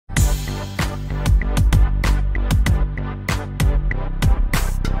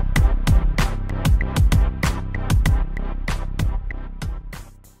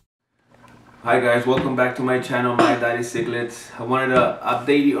Hi guys, welcome back to my channel. My daddy Cichlids. I wanted to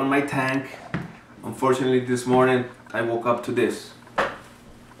update you on my tank. Unfortunately, this morning I woke up to this.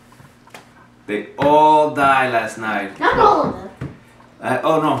 They all died last night. Not all of them.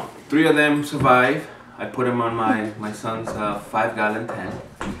 Oh no, 3 of them survived. I put them on my son's 5-gallon tank.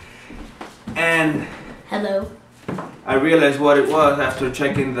 And hello. I realized what it was after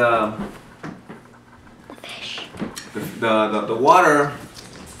checking the fish. The water.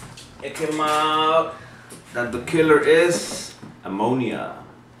 It came out that the killer is ammonia.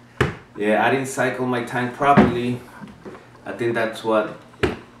 Yeah, I didn't cycle my tank properly. I think that's what,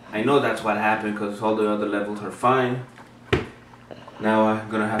 I know that's what happened because all the other levels are fine. Now I'm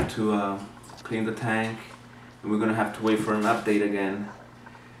gonna have to clean the tank, and we're gonna have to wait for an update again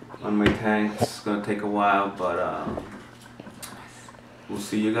on my tank. It's gonna take a while, but we'll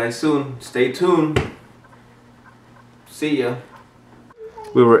see you guys soon. Stay tuned. See ya.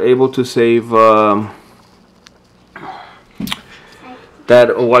 We were able to save that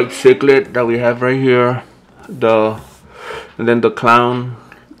white cichlid that we have right here, and then the clown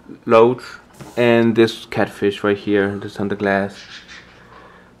loach, and this catfish right here, this on the glass.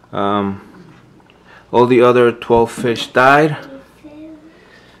 All the other 12 fish died.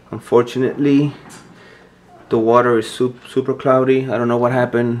 Unfortunately, the water is super cloudy. I don't know what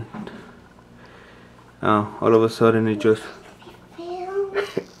happened. All of a sudden it just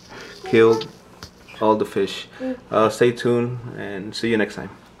killed all the fish. Stay tuned and see you next time.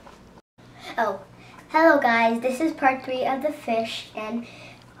 Oh, hello guys, this is part 3 of the fish, and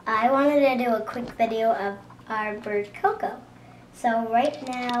I wanted to do a quick video of our bird Coco. So right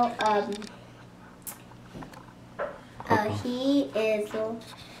now, he is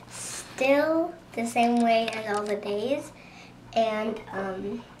still the same way as all the days, and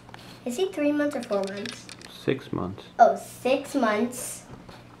is he 3 months or 4 months? 6 months. Oh, 6 months.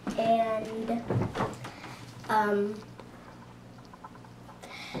 And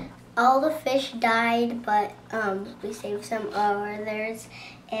all the fish died, but we saved some others,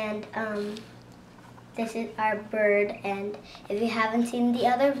 and this is our bird. And if you haven't seen the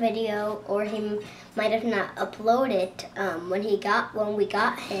other video, or he might have not uploaded when we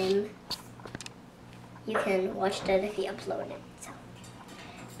got him, you can watch that if he uploaded. So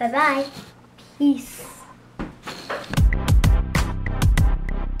bye bye, peace.